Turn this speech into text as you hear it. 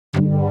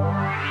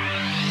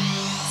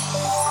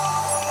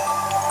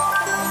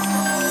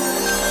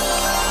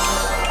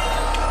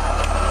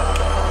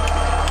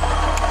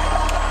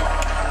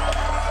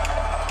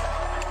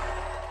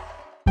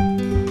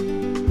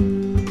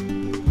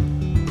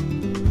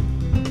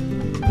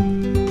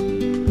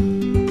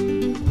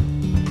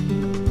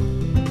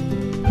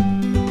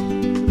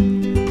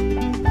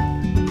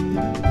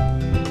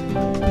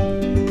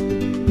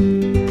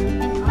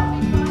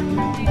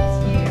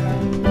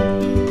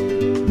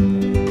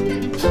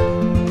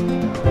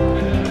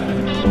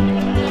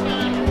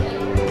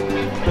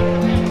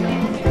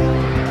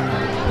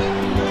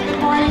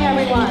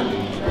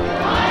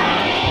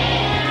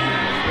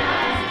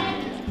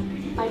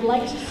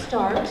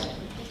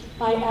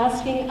By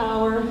asking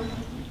our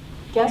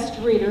guest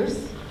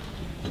readers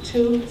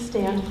to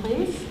stand,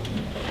 please.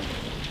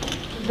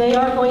 They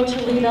are going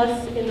to lead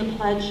us in the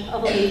Pledge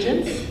of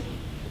Allegiance.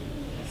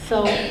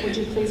 So would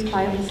you please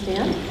quietly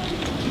stand?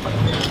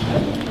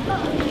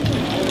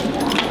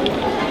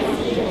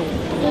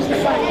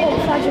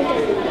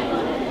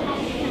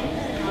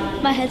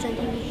 My head's on.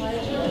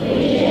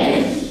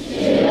 Allegiance to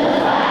the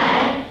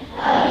flag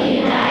of the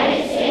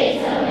United States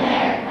of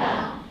America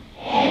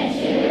and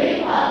to the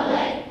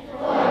republic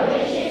for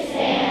which it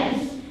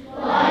stands,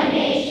 one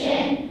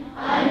nation,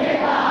 under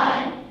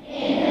God,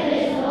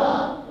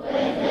 indivisible,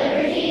 with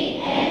liberty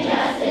and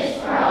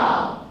justice for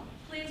all.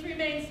 Please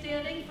remain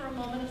standing for a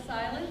moment of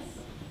silence.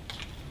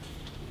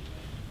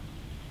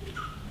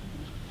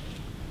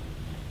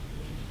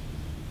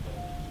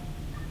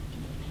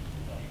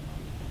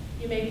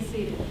 You may be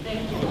seated.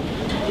 Thank you.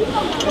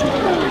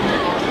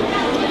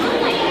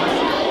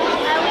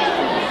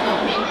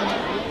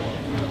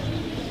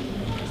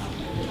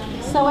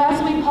 So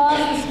as we pause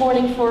this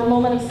morning for a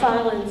moment of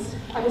silence,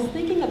 I was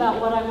thinking about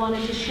what I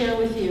wanted to share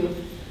with you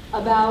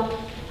about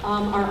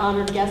our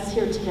honored guests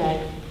here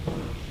today.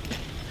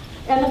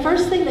 And the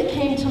first thing that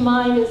came to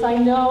mind is I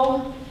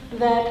know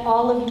that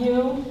all of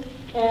you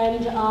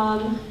and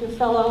your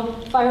fellow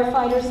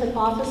firefighters and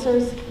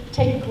officers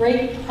take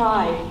great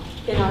pride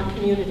in our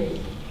community.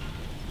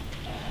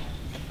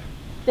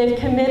 They've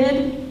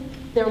committed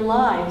their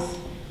lives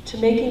to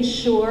making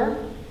sure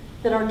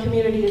that our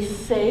community is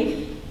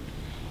safe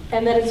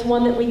and that it's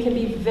one that we can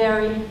be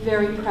very,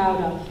 very proud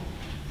of.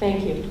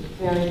 Thank you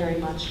very, very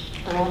much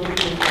for all you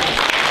do.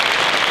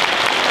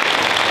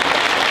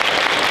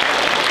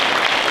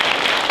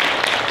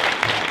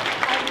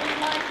 I would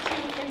like to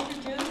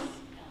introduce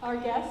our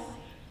guests.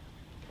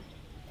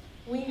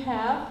 We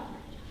have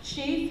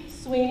Chief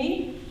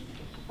Sweeney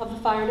of the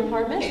Fire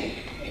Department. And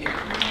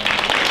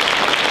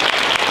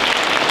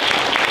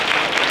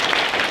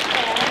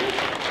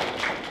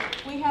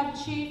we have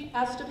Chief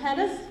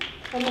Astapenas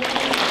from the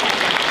Police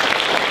Department.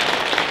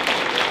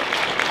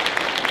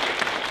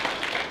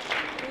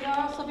 We are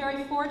also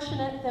very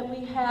fortunate that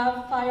we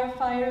have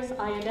firefighters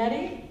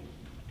Ionetti,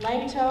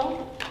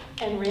 Langto,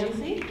 and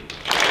Ramsey.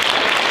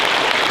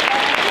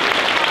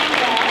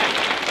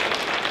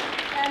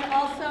 And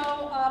also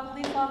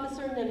Police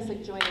Officer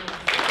Nimzik joining us.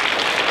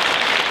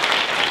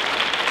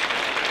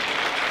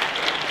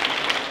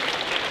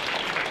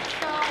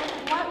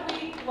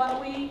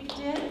 What we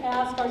did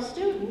ask our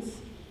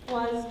students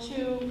was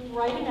to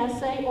write an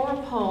essay or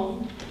a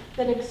poem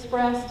that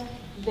expressed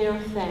their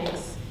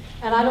thanks.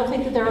 And I don't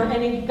think that there are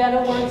any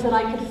better words that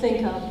I could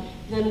think of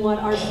than what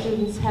our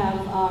students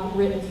have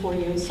written for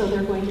you. So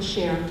they're going to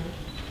share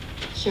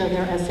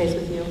their essays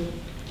with you.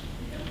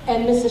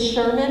 And Mrs.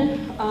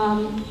 Sherman,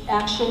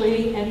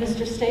 actually, and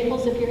Mr.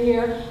 Staples, if you're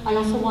here, I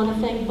also want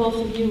to thank both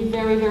of you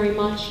very, very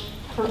much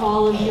for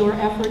all of your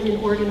effort in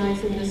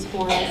organizing this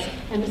for us.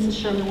 And Mrs.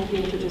 Sherman will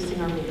be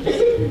introducing our readers.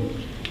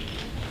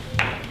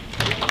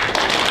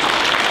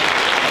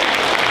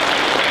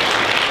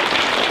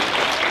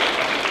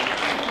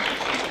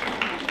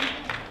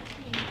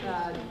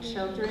 The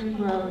children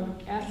wrote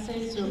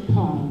essays or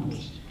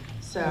poems.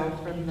 So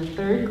from the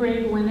third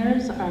grade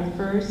winners, our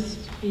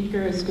first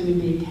speaker is going to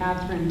be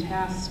Catherine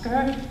Tasker,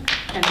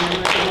 and then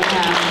we're going to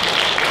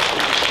have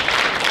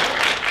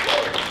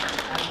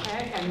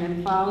and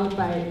then followed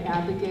by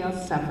Abigail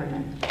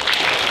Severnick.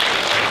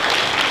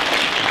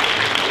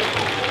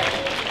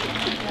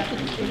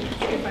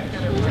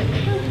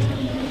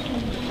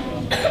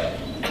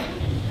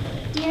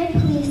 Dear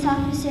police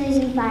officers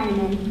and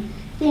firemen,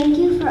 thank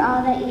you for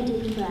all that you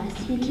do for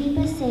us. You keep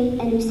us safe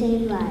and you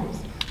save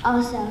lives.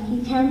 Also,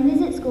 you come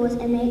visit schools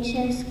and make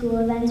sure school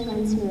events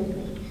run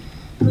smoothly.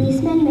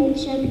 Policemen make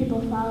sure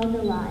people follow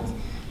the laws.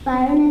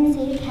 Firemen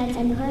save pets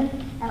and put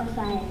out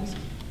fires.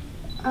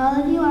 All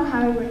of you are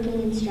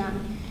hardworking and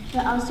strong.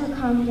 You're also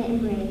confident and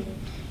brave.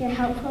 You're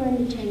helpful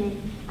and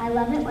determined. I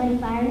love it when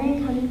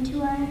firemen come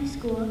to our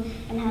school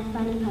and have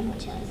fun and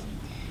puppet shows.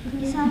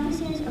 Police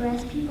officers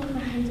arrest people for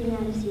hunting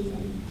out of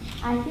season.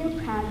 I feel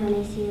proud when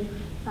I see a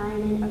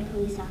fireman or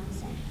police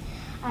officer.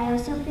 I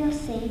also feel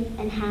safe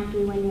and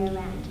happy when you're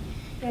around.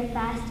 You're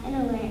fast and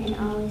alert and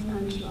always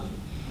punctual.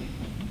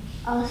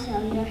 Also,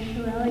 you're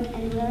heroic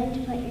and willing to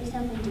put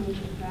yourself in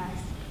danger for us.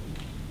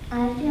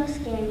 I feel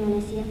scared when I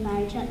see a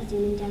fire truck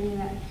zooming down the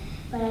road.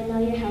 but I know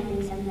you're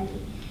helping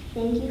somebody.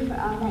 Thank you for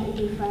all that you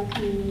do for our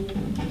community.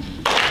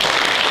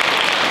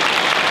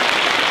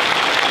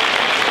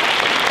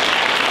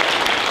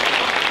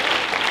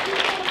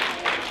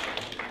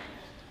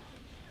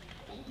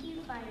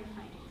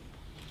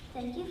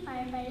 Thank you,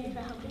 firefighters,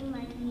 for helping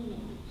my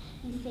community.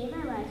 You save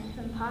our lives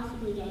from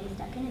possibly getting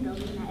stuck in a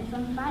building that is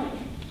on fire.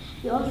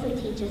 You also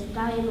teach us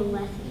valuable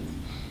lessons.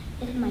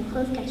 If my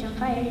clothes catch on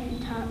fire, you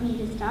taught me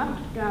to stop,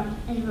 drop,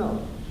 and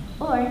roll.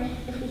 Or,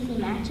 if we see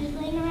matches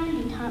laying around,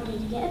 you taught me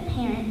to get a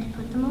parent to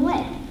put them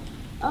away.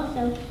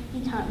 Also,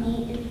 you taught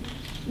me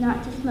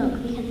not to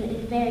smoke because it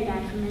is very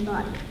bad for my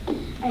body.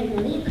 I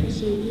really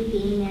appreciate you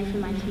being there for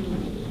my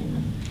community.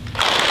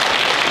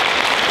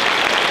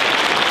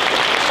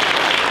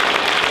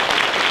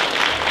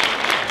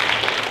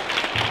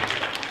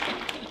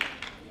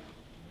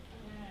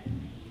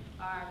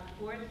 Our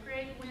fourth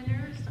grade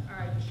winners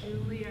are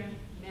Julia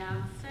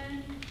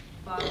Matson,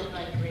 followed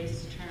by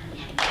Grace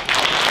Turner.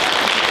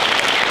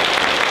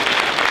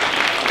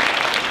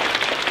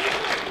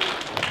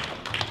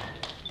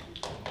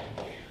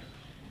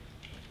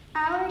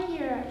 Our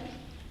heroes.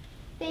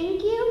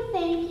 Thank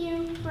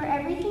you for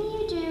everything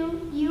you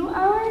do. You are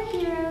our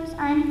heroes,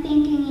 I'm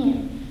thanking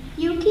you.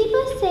 You keep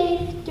us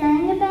safe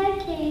during a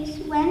bad case.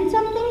 When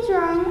something's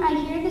wrong, I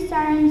hear the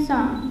siren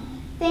song.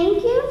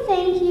 Thank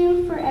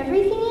you for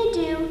everything you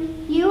do.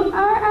 You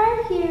are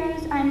our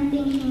heroes, I'm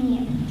thanking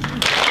you.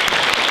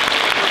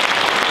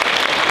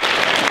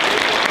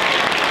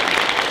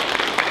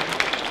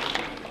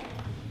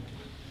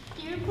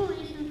 Dear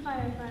police and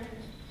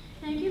firefighters,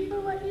 thank you for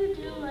what you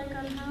do, like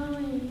on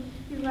Halloween.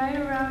 You ride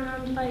around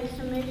on bikes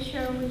to make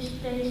sure we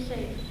stay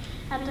safe.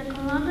 At the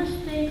Columbus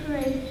Day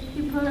Parade,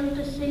 you put up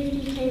the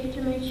safety tape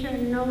to make sure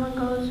no one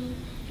goes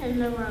in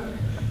the road.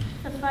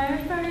 The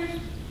firefighters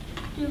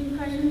do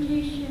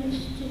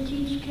presentations to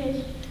teach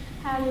kids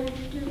how to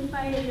do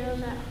fire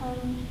drills at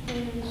home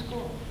and in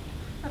school.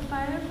 The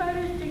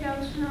firefighters dig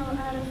out snow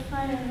out of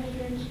fire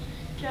hydrants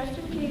just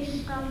in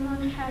case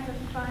someone has a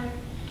fire,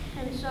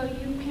 and so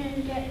you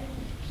can get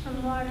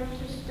some water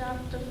to stop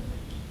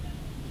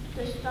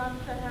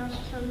the house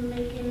from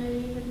making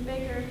an even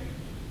bigger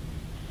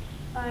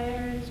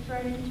fire and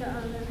spreading to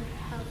other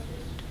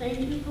houses. Thank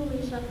you,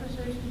 police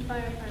officers and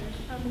firefighters.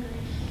 From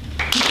Grace.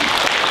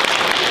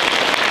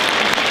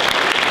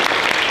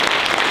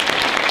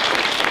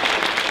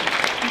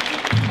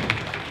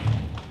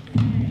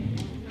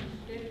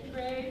 Fifth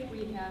grade, we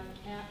have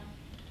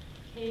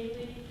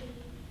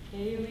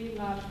Haley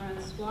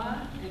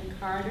LaFrancois and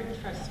Carter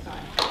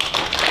Truscott.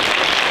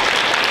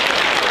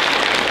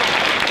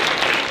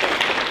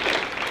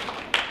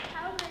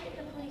 How great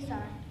the police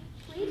are.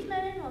 Policemen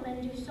and women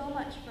do so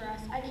much for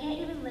us. I can't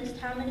even list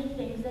how many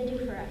things they do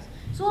for us,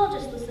 so I'll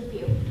just list a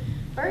few.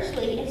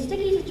 Firstly, in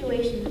sticky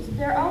situations,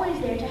 they're always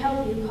there to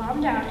help you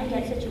calm down and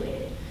get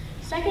situated.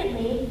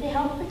 Secondly, they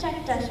help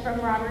protect us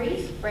from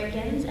robberies,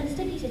 break-ins, and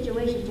sticky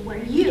situations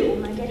where you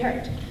might get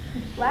hurt.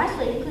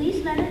 Lastly,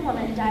 policemen and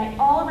women die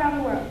all around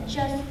the world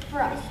just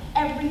for us,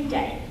 every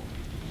day,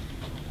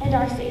 and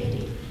our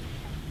safety.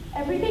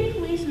 Everything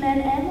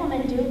policemen and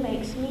women do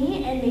makes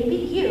me, and maybe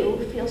you,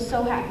 feel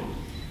so happy.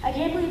 I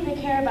can't believe they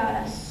care about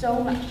us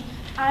so much.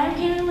 I'm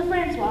Haley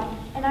LaFrancois,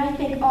 and I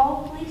thank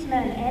all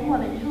policemen and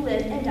women who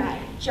live and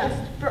die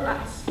just for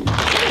us.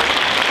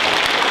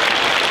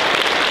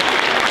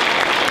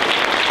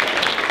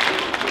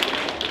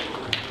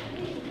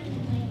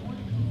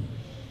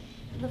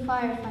 The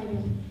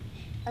firefighter.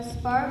 A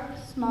spark,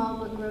 small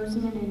but grows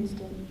in an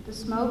instant. The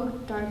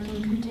smoke, dark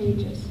and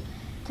contagious.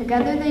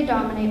 Together they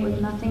dominate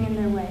with nothing in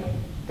their way.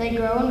 They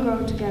grow and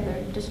grow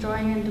together,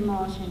 destroying and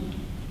demolishing.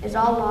 Is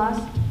all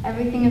lost?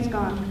 Everything is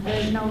gone. There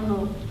is no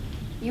hope.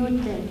 You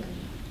would think.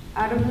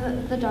 Out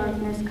of the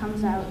darkness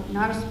comes out,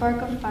 not a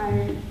spark of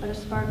fire, but a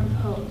spark of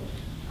hope.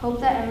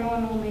 Hope that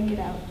everyone will make it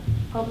out.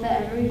 Hope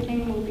that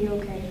everything will be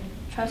okay.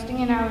 Trusting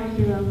in our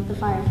hero, the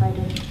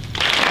firefighter.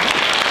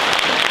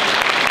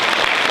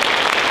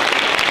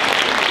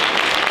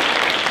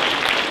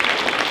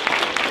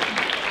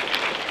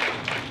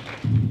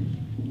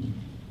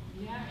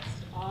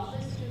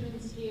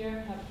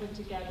 Put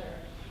together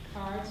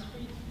cards for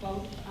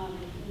both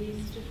the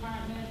police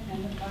department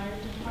and the fire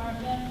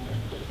department,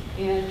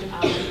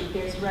 and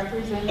there's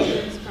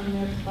representatives from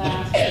their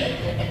class that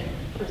can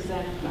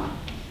present them.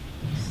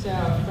 So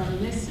from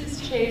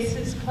Mrs.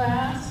 Chase's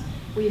class,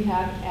 we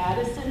have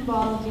Addison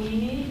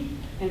Baldini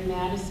and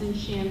Madison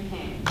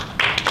Champagne.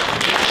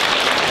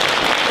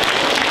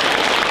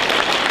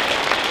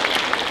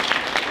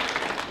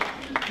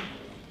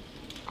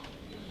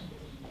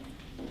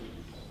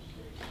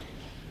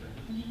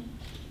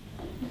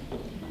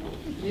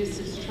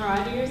 Mrs.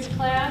 Trottier's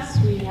class,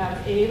 we have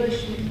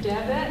Ailish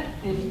McDevitt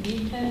and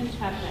Ethan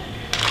Pepin.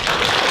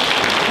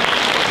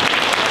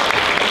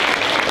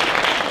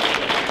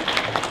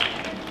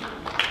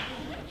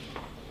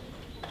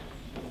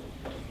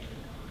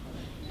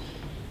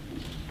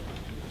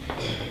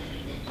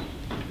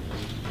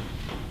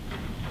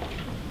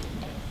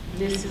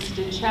 Mrs.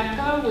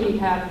 DeCecco, we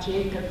have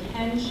Jacob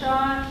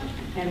Henshaw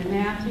and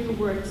Matthew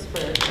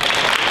Wurtzberg.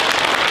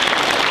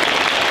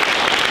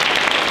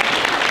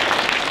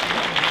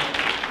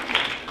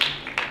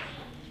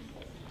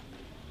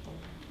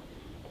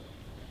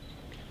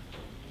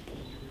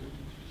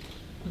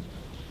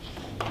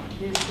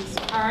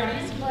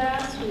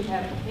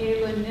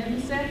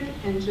 Nimzik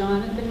and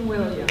Jonathan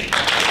Williams.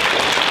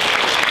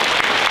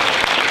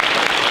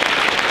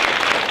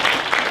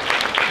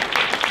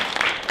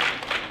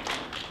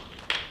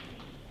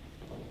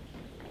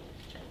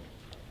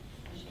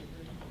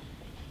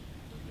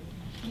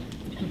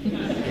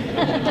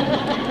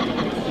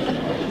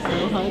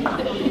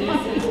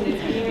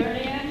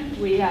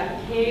 We have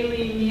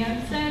Kaylee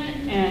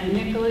Manson and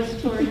Nicholas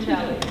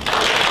Torricelli.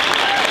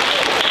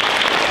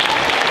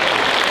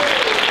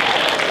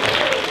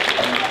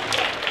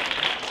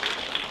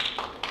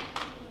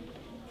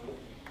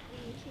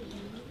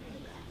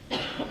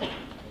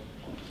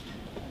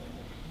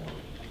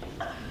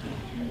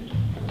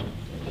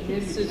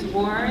 Mrs.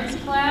 Warren's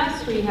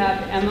class, we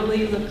have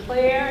Emily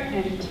LeClaire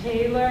and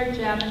Taylor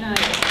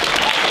Javanitis.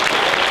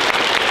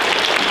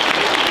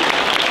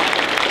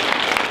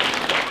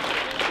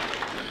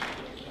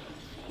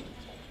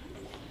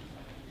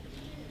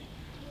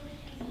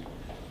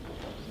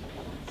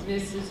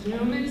 Mrs.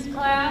 Newman's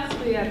class,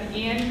 we have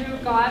Andrew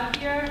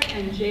Gauthier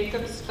and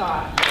Jacob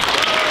Scott.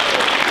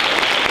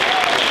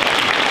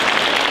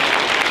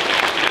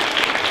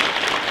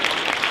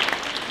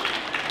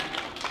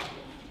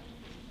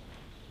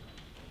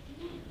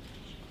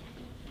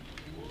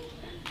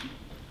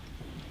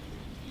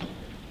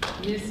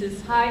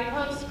 Mrs.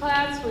 Highcoast's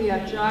class, we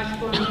have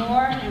Joshua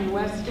Moore and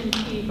Weston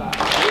Kiba.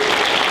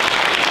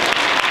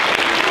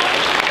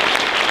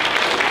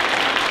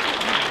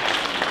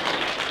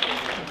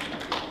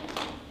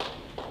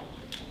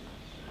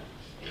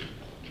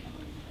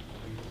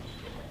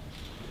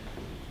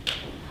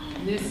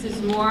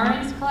 Mrs.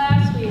 Moran's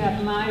class, we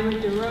have Myra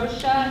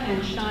DeRocha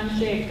and Sean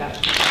Jacob.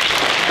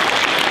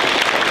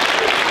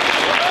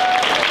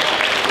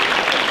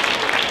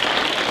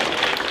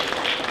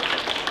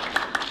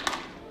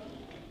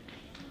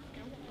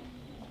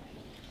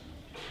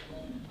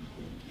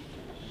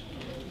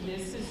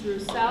 Mrs.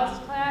 Roussel's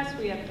class,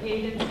 we have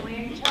Hayden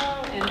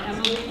Slancho and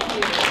Emily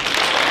Peters.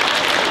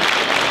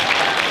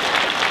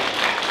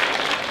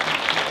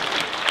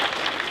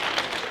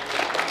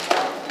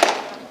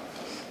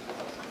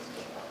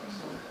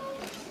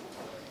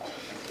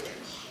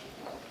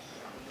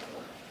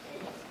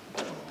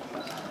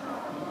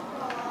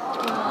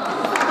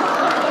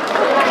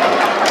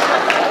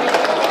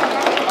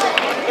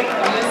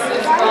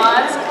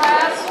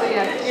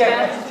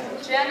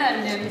 Jenna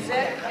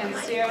Nimzik and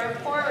Sarah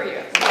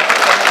Poirier.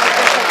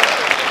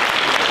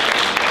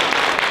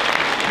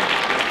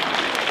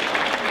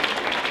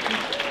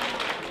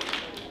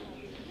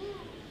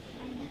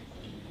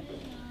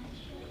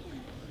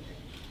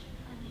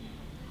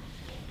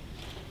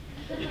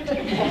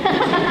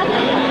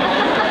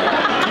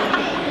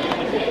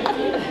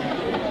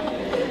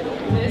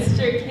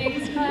 Mr.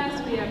 King's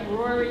class, we have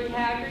Rory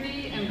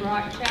Haggerty and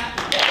Brock Chapman.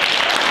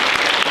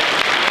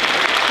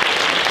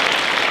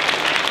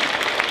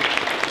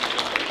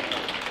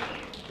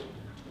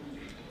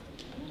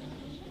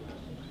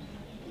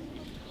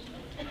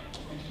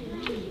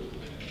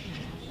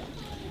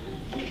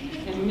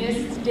 In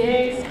Miss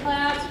Day's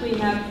class, we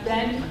have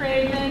Ben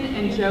Craven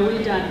and Joey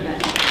Dunban.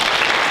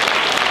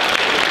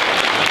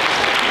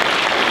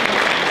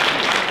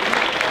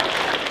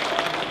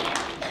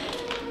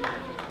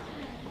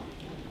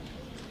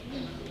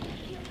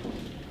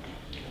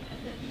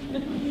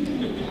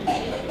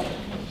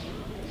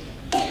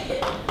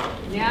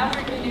 Now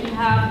we're going to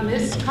have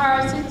Miss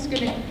Carson's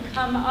going to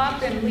come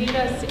up and lead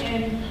us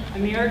in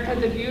America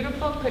the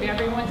Beautiful. Could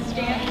everyone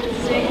stand to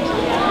sing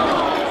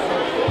together?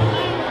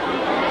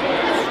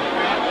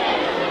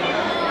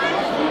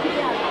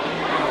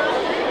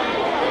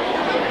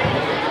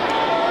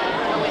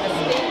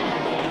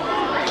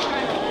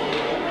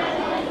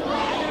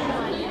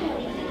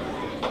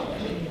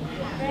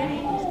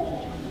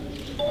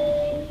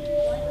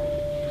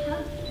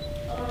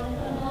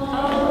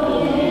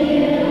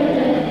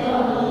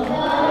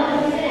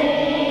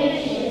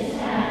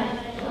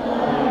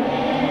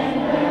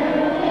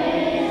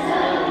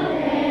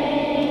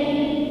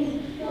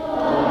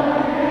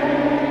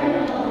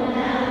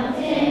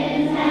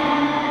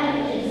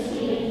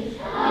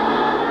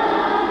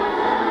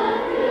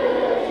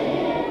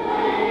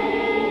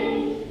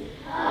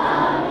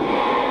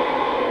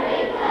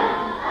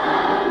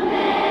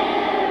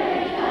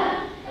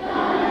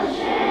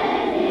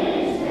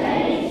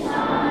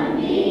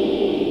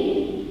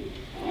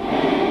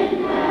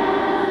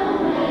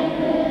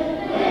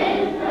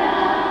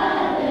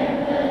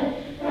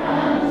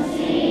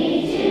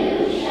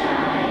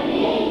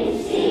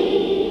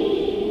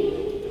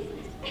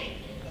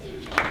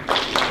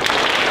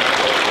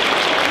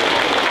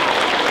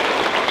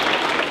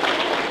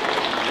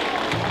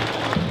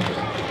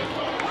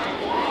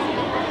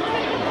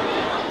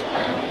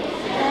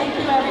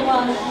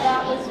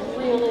 That was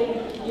really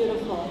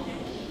beautiful.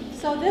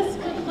 So this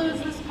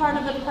concludes this part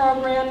of the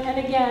program,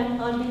 and again,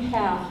 on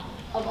behalf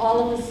of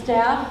all of the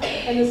staff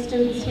and the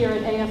students here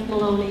at AF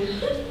Maloney,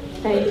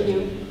 thank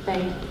you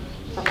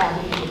for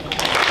having me here.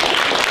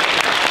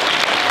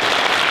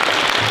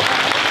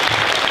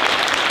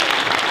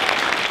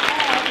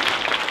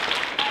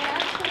 I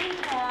actually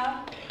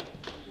have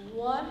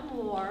one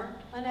more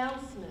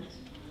announcement.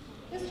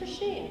 Mr.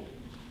 Sheehan,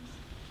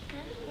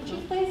 would you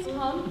please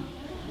come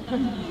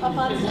up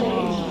on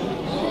stage?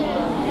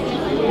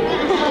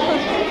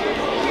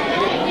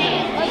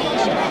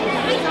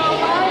 So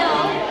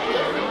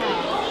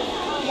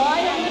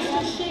while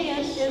Mr. Sheehan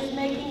is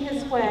making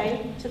his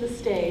way to the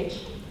stage,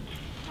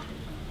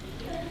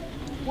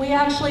 we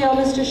actually owe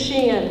Mr.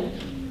 Sheehan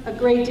a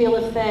great deal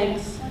of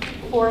thanks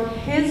for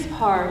his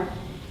part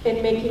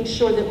in making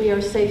sure that we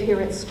are safe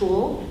here at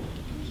school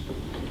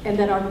and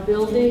that our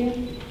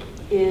building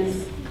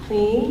is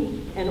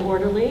clean and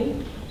orderly.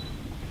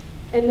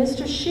 And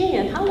Mr.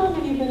 Sheehan, how long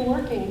have you been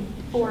working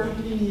for?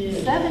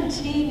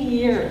 17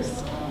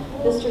 years.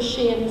 Mr.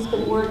 Sheehan has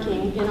been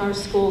working in our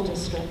school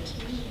district.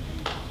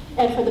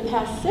 And for the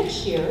past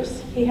 6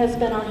 years, he has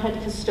been our head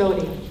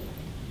custodian.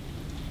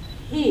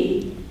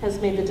 He has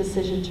made the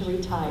decision to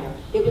retire.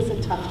 It was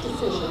a tough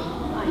decision.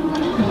 I know.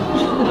 It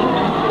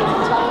was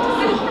a tough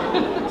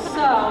decision.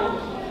 So,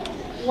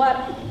 what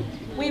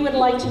we would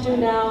like to do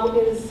now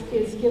is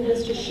give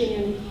Mr.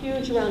 Sheehan a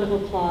huge round of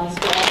applause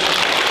for all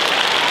that.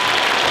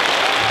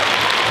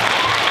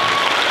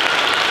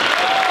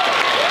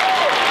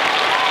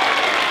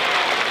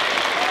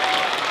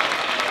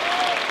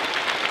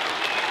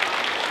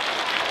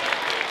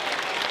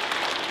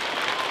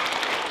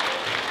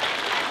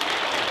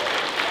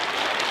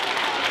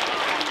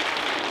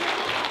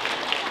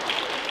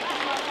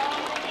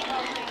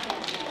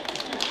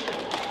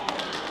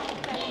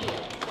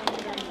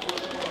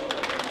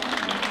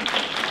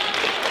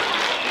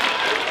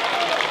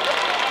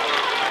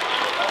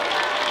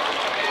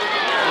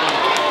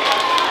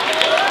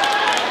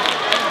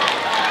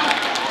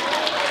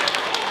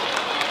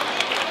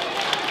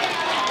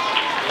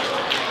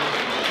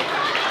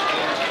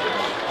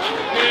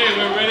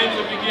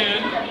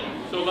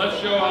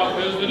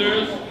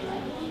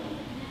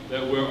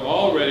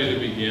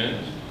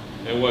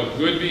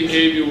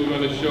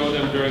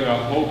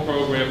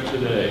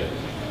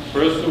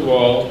 First of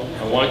all,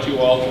 I want you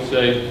all to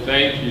say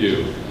thank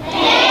you.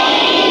 Thank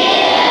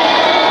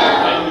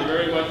you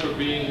very much for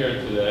being here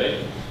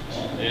today.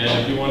 And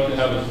if you want to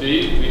have a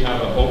seat, we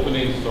have an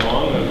opening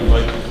song that we'd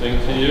like to sing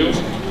to you.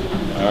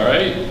 All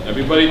right,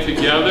 everybody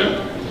together.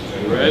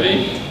 And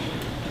ready?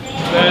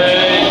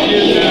 Thank you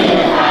to the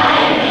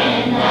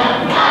firemen, the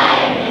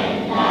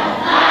firemen, the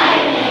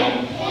firemen.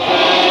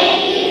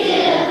 Thank you to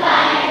the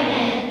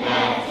firemen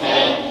that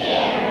take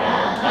care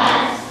of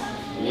us.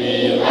 We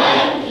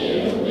like you,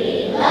 we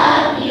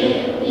love you,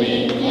 we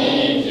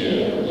need you,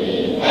 we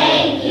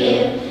thank you.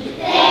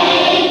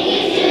 Thank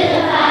you to the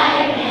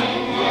firemen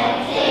that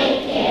take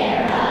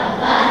care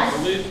of us.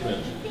 Policemen.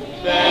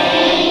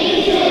 Thank you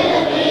to the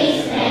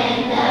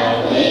policemen, the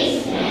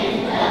policemen,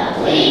 the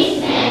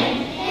policemen.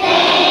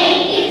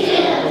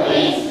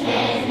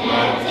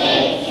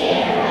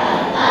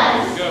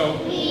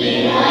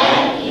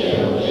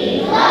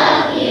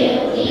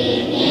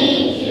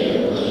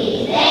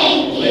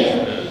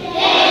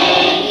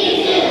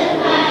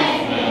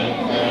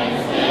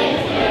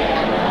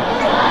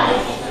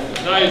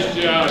 Nice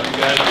job, you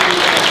guys.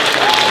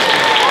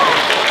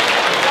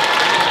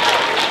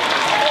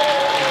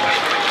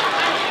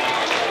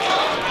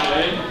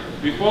 Okay.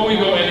 Before we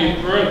go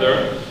any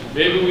further,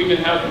 maybe we can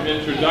have some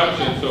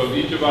introductions. So if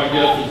each of our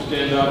guests would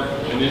stand up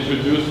and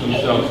introduce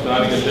themselves,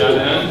 starting at that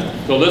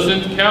end. So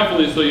listen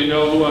carefully so you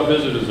know who our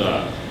visitors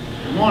are.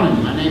 Good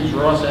morning. My name is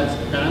Ross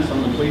Atskipanis.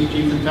 I'm the police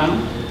chief in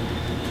town.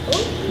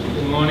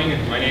 Good morning.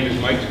 My name is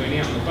Mike Sweeney.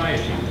 I'm the fire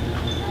chief.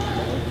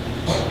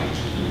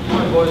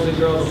 Hi, boys and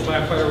girls. I'm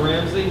Firefighter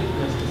Ramsey.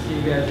 Nice to see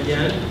you guys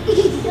again. Good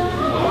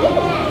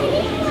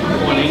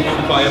morning.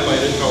 I'm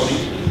firefighter Tony.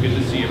 Good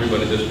to see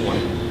everybody this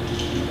morning.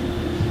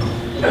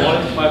 Good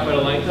morning.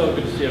 Firefighter Langto.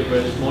 Good to see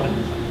everybody this morning.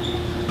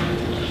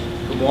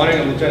 Good morning.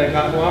 I'm Lieutenant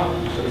Cottonwall.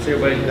 Good to see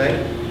everybody today.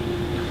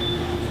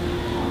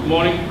 Good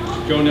morning.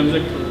 Joe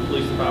Nimzik from the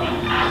police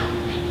department.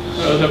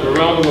 Let's have a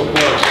round of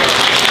applause.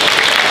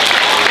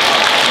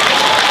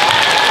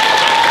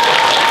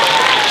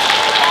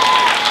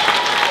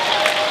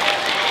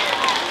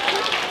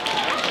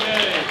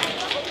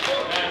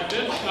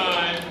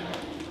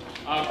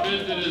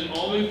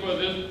 For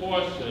this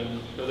portion,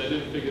 because I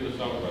didn't figure this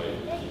out right.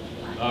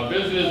 Our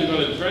visitors are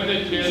going to turn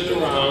their chairs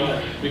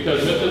around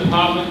because Mrs.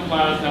 Hoffman's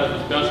class has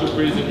a special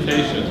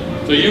presentation.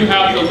 So you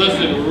have to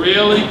listen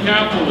really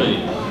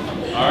carefully.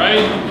 All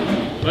right?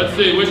 Let's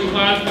see, which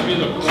class can be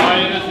the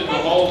quietest in the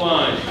whole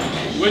line?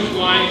 Which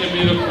line can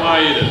be the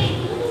quietest?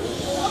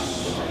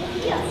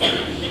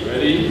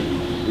 Ready?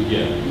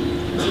 Begin.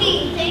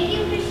 Chief, thank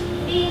you for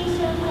being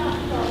so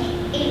thoughtful.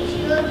 H,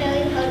 you are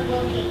very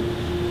hardworking.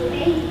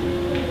 Thank you.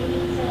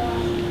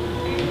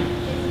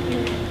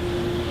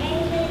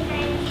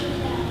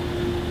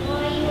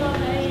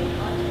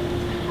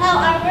 Oh,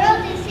 our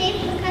world is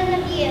safe because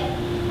of you.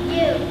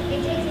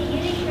 It takes a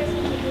unique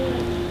person to do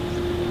it.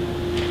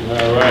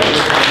 All right.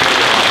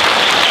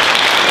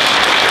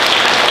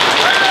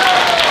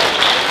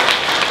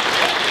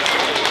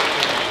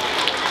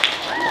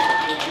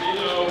 You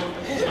know,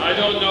 I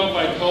don't know if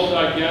I told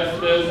our guests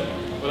this,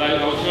 but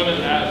I was going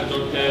to ask,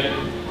 okay,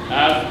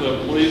 ask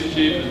the police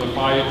chief and the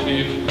fire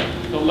chief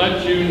to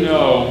let you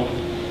know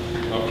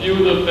a few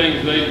of the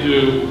things they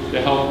do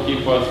to help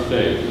keep us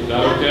safe. Is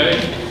that okay?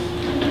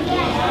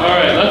 All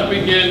right, let's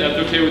begin. That's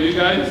okay with you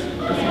guys?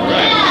 All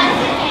right.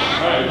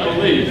 All right,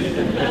 police.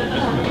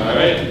 All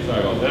right,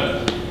 sorry about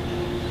that.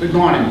 Good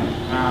morning.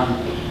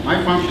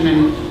 My function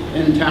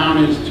in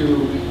town is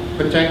to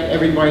protect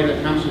everybody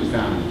that comes to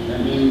town. That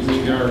means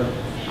either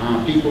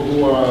people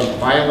who are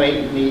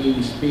violating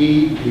the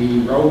speed,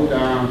 the road,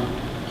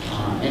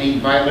 any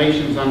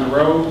violations on the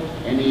road,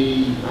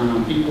 any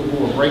people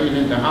who are breaking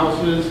into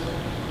houses,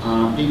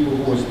 people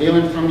who are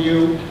stealing from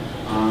you,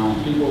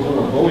 people who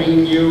are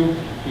bullying you,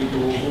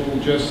 people who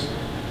just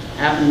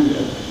happen to,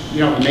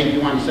 to make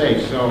you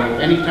unsafe. So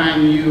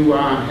anytime you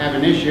have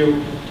an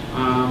issue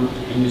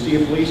and you see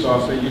a police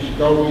officer, you should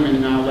go to them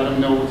and let them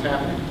know what's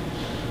happening.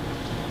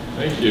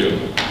 Thank you.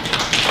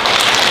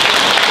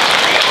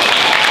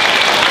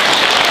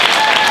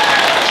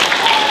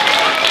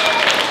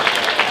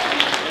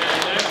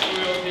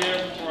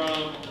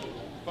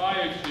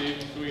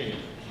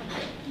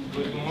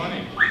 Good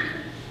morning.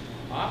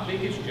 Our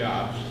biggest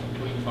jobs are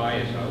putting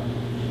fires out.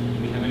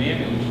 We have an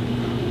ambulance.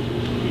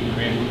 We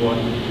transport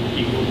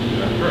people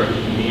that are hurt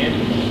in the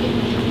ambulance.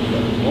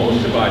 But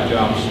most of our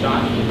jobs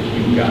start with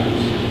you guys.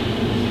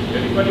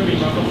 Everybody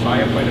remember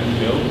firefighter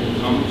Phil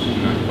comes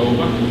in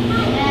October?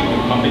 The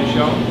puppet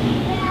show?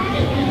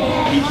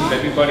 Teaches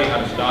everybody how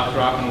to stop,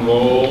 drop, and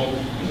roll,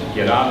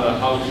 get out of the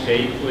house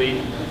safely,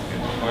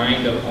 and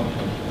find a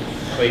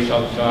place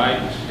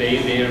outside,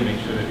 stay there, and make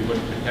sure that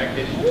everybody's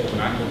protected,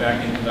 not go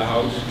back into the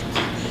house.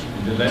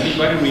 Does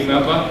anybody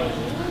remember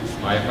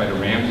firefighter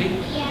Ramsey?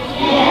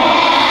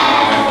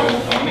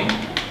 Firefighter Tommy?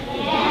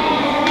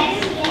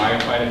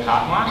 Firefighter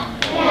Topmark?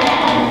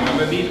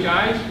 Remember these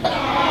guys?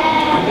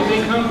 When did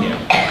they come here?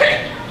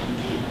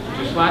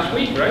 Just last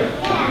week, right?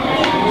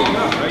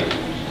 Right?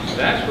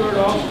 That's where it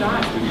all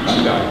starts with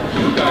you guys.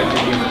 You guys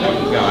are the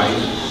important guys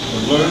to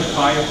learn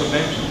fire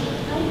prevention,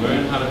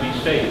 learn how to be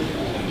safe.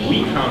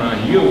 We count on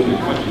you as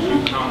much as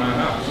you count on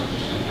us.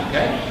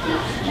 Okay?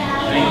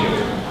 Thank you.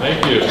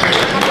 Thank you.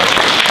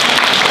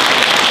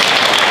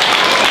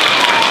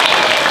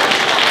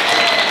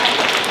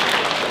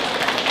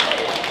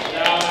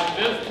 Now, at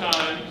this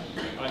time,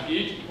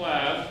 each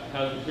class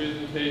has a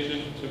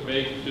presentation to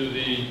make to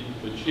the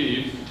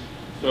chiefs.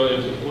 So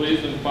if the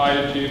police and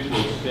fire chiefs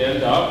will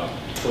stand up,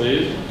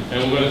 please.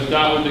 And we're going to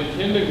start with the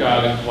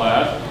kindergarten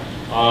class.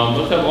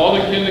 Let's have all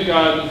the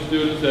kindergarten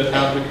students that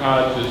have the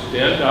card to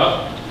stand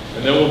up.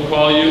 And then we'll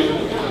call you to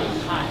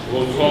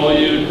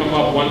come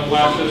up one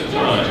class at a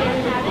time.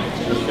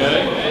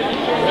 Okay?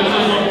 This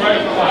is the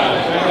right class.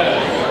 Go ahead.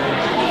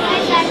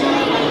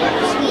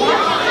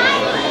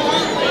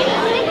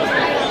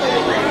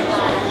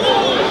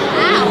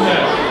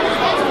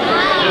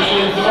 This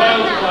is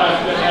Doyle's class.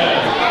 Go ahead.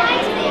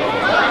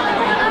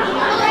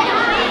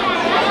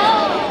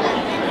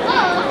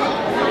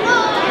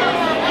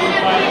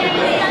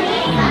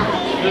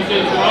 This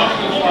is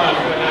Robson's class.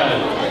 Go ahead.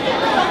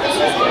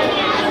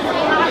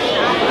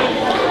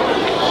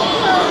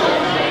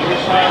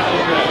 Which class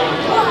is that?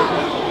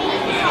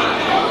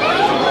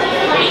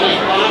 This is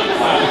Ron's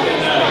class. Go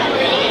ahead.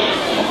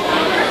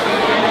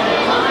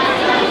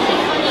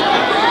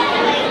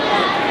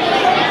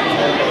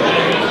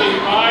 And this is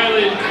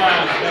Riley's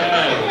class. Go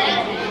ahead.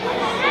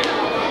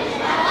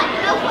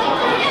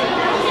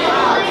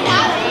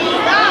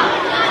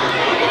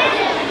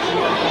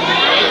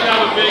 Let's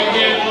have a big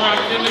hand for our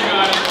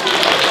kindergarten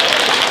students.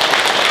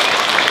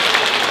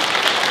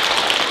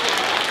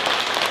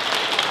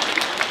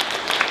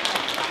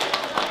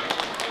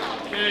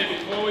 Okay,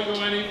 before we go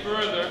any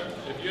further,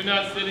 if you're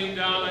not sitting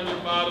down on your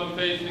bottom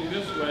facing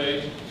this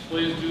way,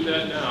 please do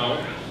that now.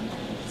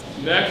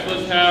 Next,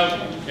 let's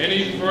have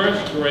any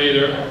first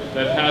grader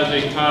that has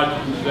a card to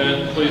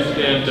present, please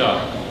stand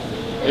up.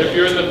 If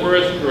you're in the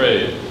first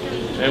grade,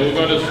 and we're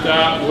going to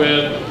start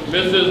with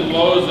Mrs.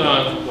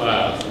 Lozon's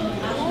class.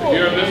 If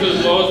you're in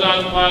Mrs.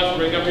 Lozon's class,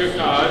 bring up your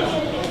cards.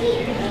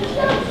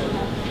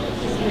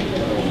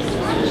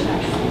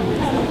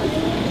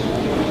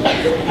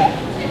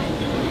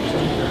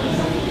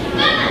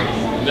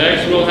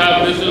 Next, we'll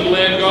have Mrs.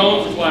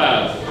 Langone's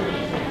class.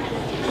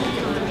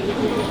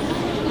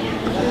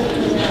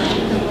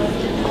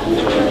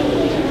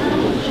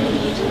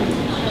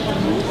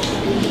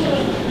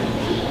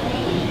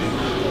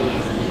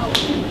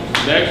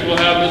 Next, we'll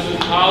have Mrs.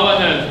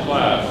 Hollahan's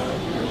class.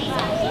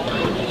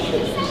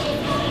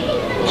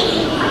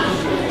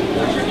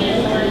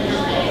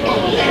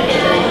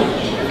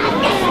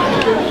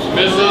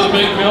 Mrs.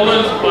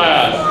 McMillan's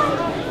class.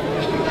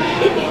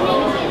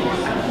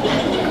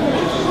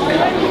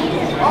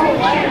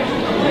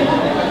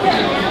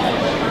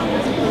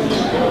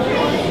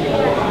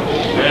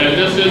 And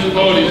this is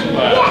Cody's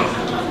class.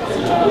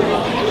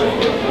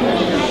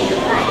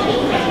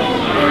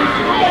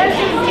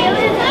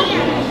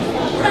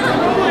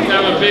 Let's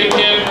have a big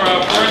hand for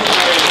our first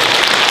grade.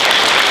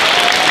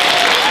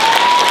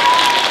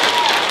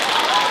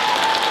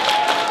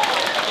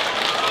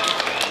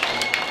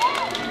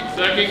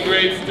 Second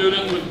grade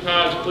students with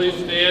cards, please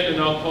stand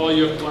and I'll call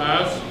your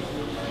class.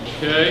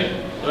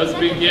 Okay, let's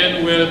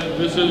begin with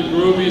Mrs.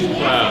 Groovy's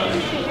class.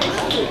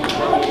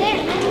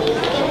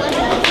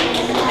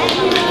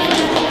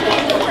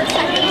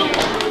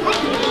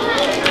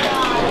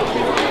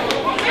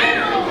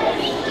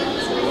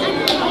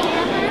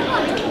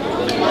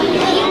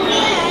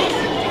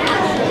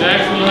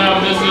 Next we'll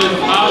have Mrs.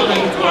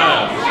 Alvin's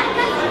class.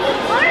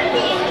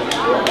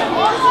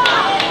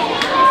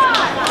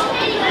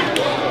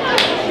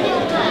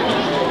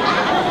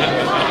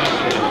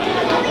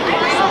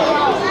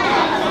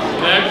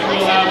 Next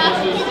we'll have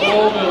Mrs.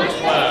 Colville's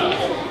class.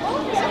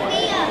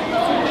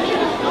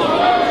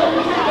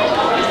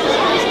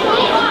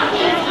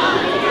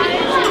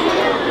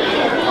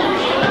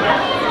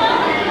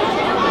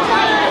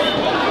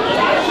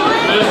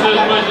 Mrs.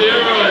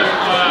 Madeira's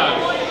class.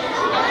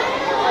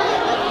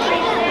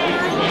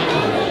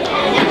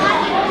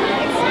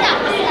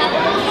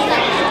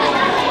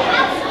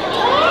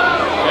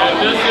 And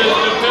this is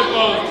the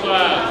Pippo's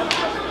class.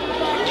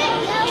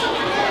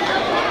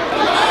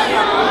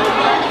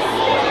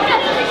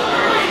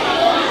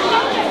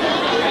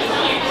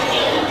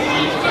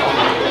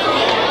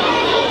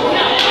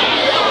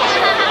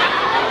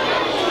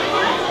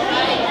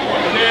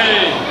 Okay,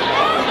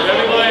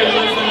 everybody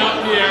listen up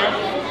here.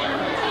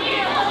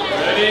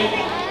 Ready?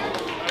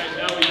 Alright,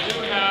 now we do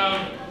have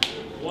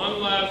one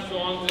last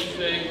song to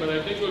sing, but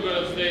I think we're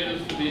going to save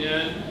this to the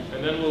end,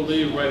 and then we'll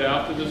leave right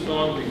after the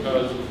song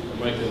because it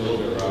might get a little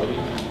bit rowdy.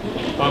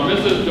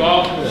 Mrs.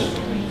 Dolphin,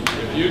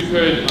 if you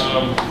could,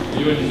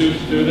 you and two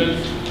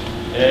students,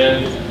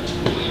 and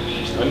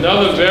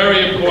another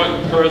very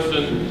important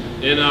person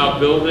in our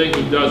building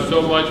who does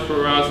so much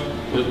for us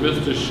is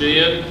Mr.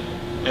 Sheehan.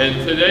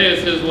 And today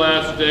is his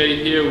last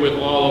day here with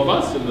all of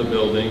us in the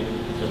building.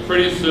 And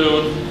pretty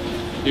soon,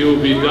 he will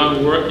be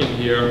done working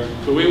here.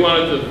 So we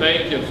wanted to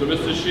thank him. So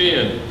Mr.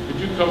 Sheehan, could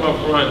you come up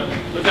front?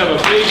 Let's have a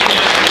big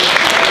hand.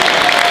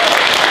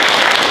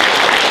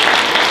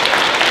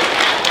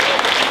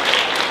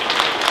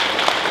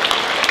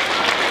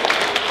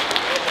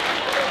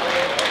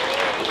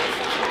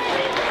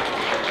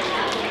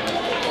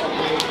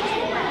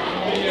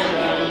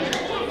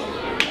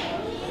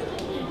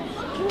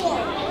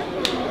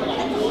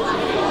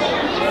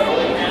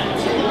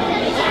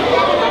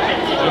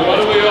 And what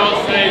do we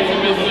all say to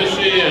Mr.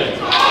 Sheehan?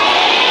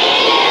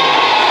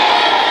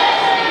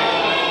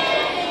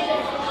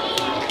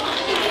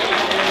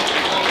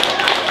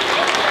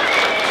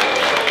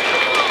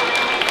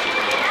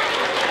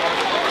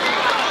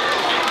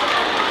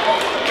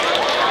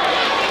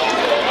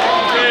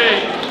 Okay,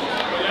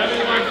 would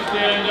everyone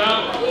stand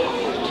up?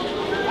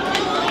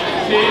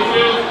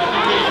 Teachers, if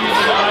you could keep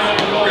an eye on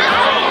the whole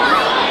thing.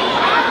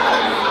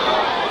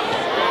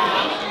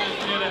 Is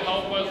here to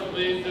help us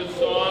lead this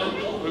song.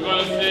 We're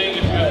going to sing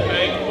If You're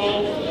Thankful.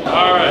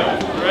 All right,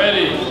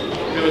 ready?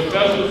 We have a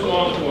special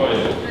song for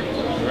you.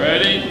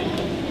 Ready?